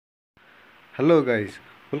Hello guys,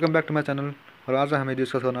 welcome back to my channel. र आज हामी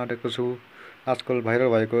डिस्कस गर्न आँटेको छु आजकल भाइरल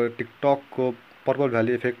भएको टिकटकको पर्पल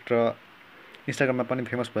भ्याली इफेक्ट र इन्स्टाग्राममा पनि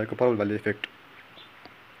फेमस भएको पर्पल भ्याली इफेक्ट।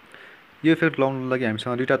 यो इफेक्ट लगाउनको लागि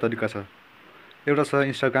हामीसँग दुईवटा तरिका छ। एउटा छ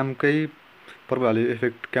इन्स्टाग्रामकै purple valley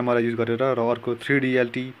effect camera use गरेर र अर्को 3D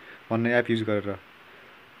भन्ने एप युज गरेर।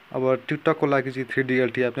 अब टिकटकको लागि चाहिँ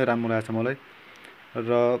 3D एप नै राम्रो लागेको छ मलाई।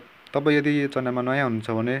 र तपाईँ यदि यो च्यानलमा नयाँ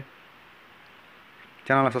हुनुहुन्छ भने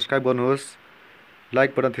च्यानललाई सब्सक्राइब गर्नुहोस्, लाइक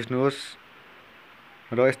बटन थिच्नुहोस्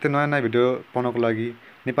र यस्तै नयाँ नयाँ भिडियो पाउनको लागि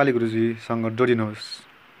नेपाली गुरुजीसँग जोडिनुहोस्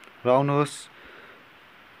र आउनुहोस्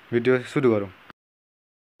भिडियो सुरु गरौँ।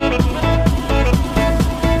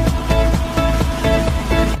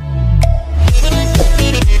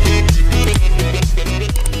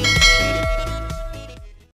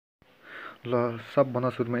 ल सबभन्दा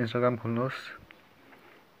सुरुमा इन्स्टाग्राम खोल्नुहोस्।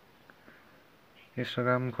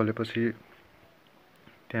 इन्स्टाग्राम खोलेपछि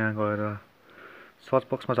त्यहाँ गएर सर्च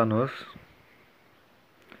बक्समा जानुहोस्।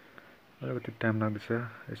 अलिकति टाइम लाग्दैछ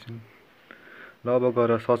एकछिन। ल अब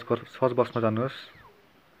गएर सर्च बक्समा जानुहोस्।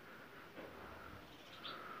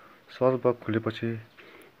 सर्च बक्स खोलेपछि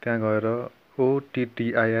त्यहाँ गएर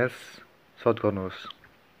OTTIS सर्च गर्नुहोस्।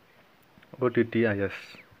 OTTIS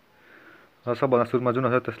र सबभन्दा सुरुमा जुन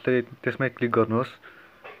छ त्यसमै क्लिक गर्नुहोस्।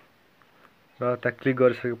 र त्यहाँ क्लिक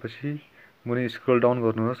गरिसकेपछि मुनि स्क्रोल डाउन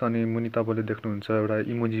गर्नुहोस् अनि मुनि तपाईँले देख्नुहुन्छ एउटा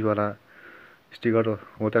इमोजीवाला स्टिकर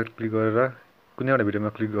हो, त्यहाँ क्लिक गरेर कुनै एउटा भिडियोमा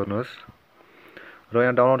क्लिक गर्नुहोस्। र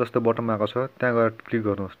यहाँ डाउनलोड जस्तो बटनमा आएको छ, त्यहाँ गएर क्लिक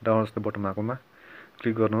गर्नुहोस्। डाउनलोड जस्तो बटनमा आएकोमा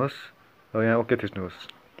क्लिक गर्नुहोस् र यहाँ ओके थिच्नुहोस्।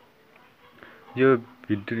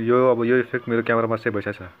 अब यो इफेक्ट मेरो क्यामेरामा सेभ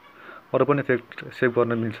भइसकेको छ। अरू पनि इफेक्ट सेभ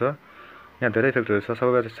गर्न मिल्छ। यहाँ धेरै इफेक्टहरू छ,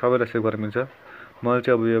 सबैलाई सेभ गर्न मिल्छ। मैले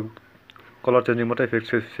चाहिँ अब यो कलर चेन्जिङ मात्रै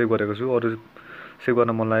इफेक्ट सेभ गरेको छु। अरू सेभ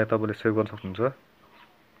गर्न मन लाग्यो तपाईँले सेभ गर्न सक्नुहुन्छ।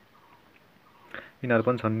 यिनीहरू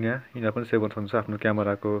पनि छन्, यिनीहरू पनि सेभ गर्न सक्नुहुन्छ आफ्नो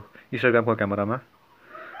क्यामेराको इन्स्टाग्रामको क्यामेरामा।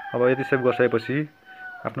 अब यति सेभ गरिसकेपछि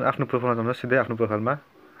आफ्नो प्रोफाइलमा जानुहोस्। सिधै आफ्नो प्रोफाइलमा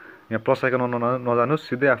यहाँ प्लस आइकनमा नजानुहोस्,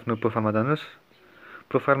 सिधै आफ्नो प्रोफाइलमा जानुहोस्।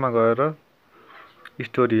 प्रोफाइलमा गएर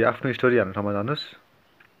आफ्नो स्टोरी हाल्ने ठाउँमा जानुहोस्।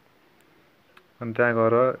 अनि त्यहाँ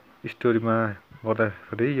गएर स्टोरीमा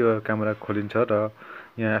गर्दाखेरि यो क्यामेरा खोलिन्छ र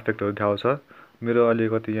यहाँ इफेक्टहरू देखाउँछ। मेरो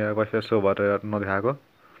अलिकति यहाँ वाइफाई सो भएर नदेखाएको।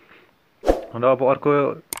 र अब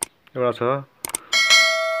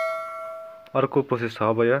अर्को प्रोसेस छ।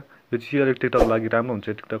 अब यो चाहिँ अलिक टिकटकको लागि राम्रो हुन्छ।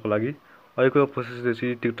 टिकटकको लागि अहिलेको प्रोसेसले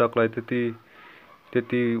चाहिँ टिकटकलाई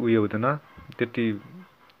त्यति उयो हुँदैन, त्यति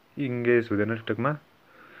इङ्गेज हुँदैन टिकटकमा।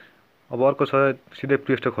 अब अर्को छ, सिधै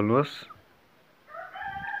प्ले स्टोर खोल्नुहोस्।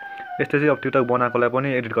 यस्तो चाहिँ अब टिकटक बनाएकोलाई पनि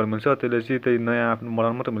एडिट गर्न मिल्छ। त्यसले चाहिँ त्यही नयाँ आफ्नो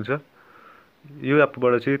बनाउनु मात्रै मिल्छ। यो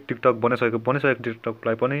एपबाट चाहिँ टिकटक बनाइसकेको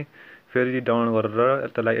टिकटकलाई पनि फेरि डाउनलोड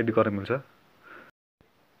गरेर त्यसलाई एडिट गर्न मिल्छ।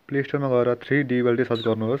 प्ले स्टोरमा गएर 3D सर्च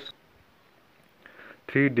गर्नुहोस्।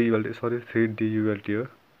 3D हो।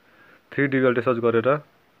 3D सर्च गरेर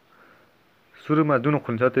सुरुमा जुन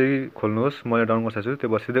खोल्छ त्यही खोल्नुहोस्। मैले डाउनलोड गरिसकेको छु, त्यो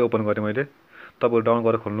भएर सिधै ओपन गरेँ मैले। तपाईँहरू डाउनलोड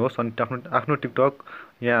गरेर खोल्नुहोस् अनि आफ्नो टिकटक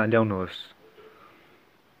यहाँ ल्याउनुहोस्।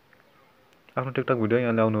 आफ्नो टिकटक भिडियो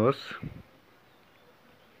यहाँ ल्याउनुहोस्।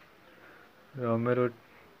 र मेरो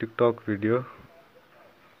टिकटक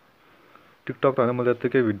त होइन, मैले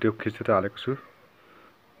त्यतिकै भिडियो खिचेर हालेको छु।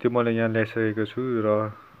 त्यो मैले यहाँ ल्याइसकेको छु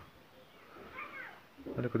र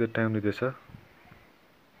अलिकति टाइम लिँदैछ।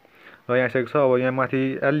 र यहाँ आइसकेको छ। अब यहाँ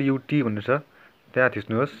माथि LUT भन्ने छ, त्यहाँ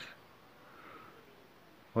थिच्नुहोस्।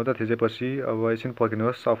 हो त थिचेपछि अब एकछिन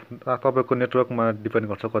पर्खिनुहोस्। तपाईँको नेटवर्कमा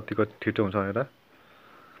डिपेन्ड गर्छ कतिको छिटो हुन्छ भनेर।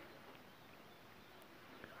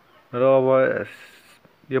 र अब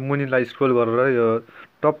यो मुनिलाई स्क्रोल गरेर यो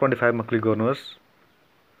टप 25मा क्लिक गर्नुहोस्।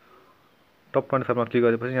 टप 25मा क्लिक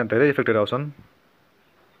गरेपछि यहाँ धेरै इफेक्टहरू आउँछन्।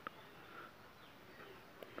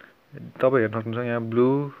 तपाईँ हेर्न सक्नुहुन्छ यहाँ ब्लू।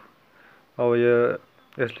 अब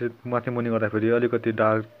यसले माथि मुनि गर्दाखेरि अलिकति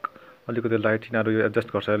डार्क, अलिकति लाइट यिनीहरू एडजस्ट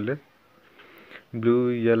गर्छ यसले। ब्लू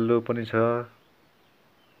येल्लो पनि छ,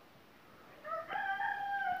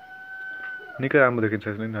 निकै राम्रो देखिन्छ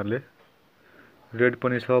यिनीहरूले। रेड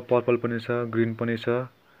पनि छ, पर्पल पनि छ, ग्रिन पनि छ,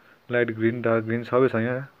 लाइट ग्रिन, डार्क ग्रिन सबै छ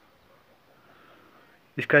यहाँ।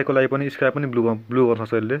 स्काईको लागि पनि स्काई पनि ब्लू गर्न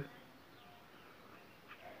सक्छ यसले।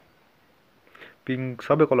 पिङ्क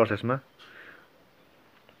सबै कलर छ यसमा।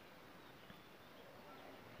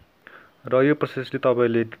 र यो प्रोसेसले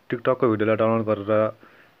तपाईँले टिकटकको भिडियोलाई डाउनलोड गरेर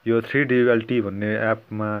यो 3D भन्ने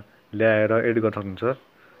एपमा ल्याएर एडिट गर्न सक्नुहुन्छ।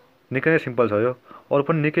 निकै नै सिम्पल छ यो। अरू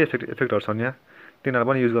पनि निकै इफेक्टहरू छन् यहाँ, तिनीहरू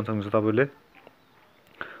पनि युज गर्न सक्नुहुन्छ तपाईँले।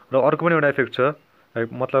 र अर्को पनि एउटा इफेक्ट छ,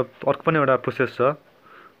 मतलब अर्को पनि एउटा प्रोसेस छ।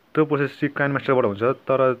 त्यो प्रोसेस चाहिँ काइन मास्टरबाट हुन्छ,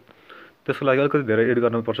 तर त्यसको लागि अलिकति धेरै एडिट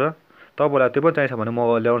गर्नुपर्छ। तपाईँलाई त्यो पनि चाहिन्छ भने म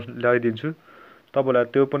ल्याइदिन्छु। तपाईँलाई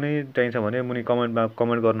त्यो पनि चाहिन्छ भने मुनि कमेन्टमा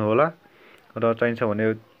कमेन्ट गर्नुहोला र चाहिन्छ भने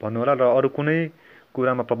भन्नुहोला र अरू कुनै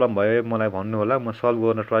कुरामा प्रब्लम भए मलाई भन्नुहोला, म सल्भ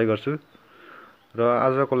गर्न ट्राई गर्छु। र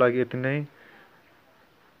आजको लागि यति नै।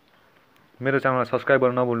 मेरो च्यानललाई सब्सक्राइब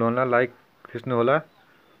गर्न नभुल्नुहोला, लाइक थिच्नुहोला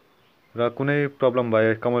र कुनै प्रब्लम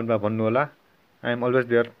भए कमेन्टमा भन्नुहोला। I am always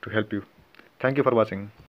there to help you. Thank you for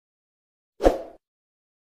watching.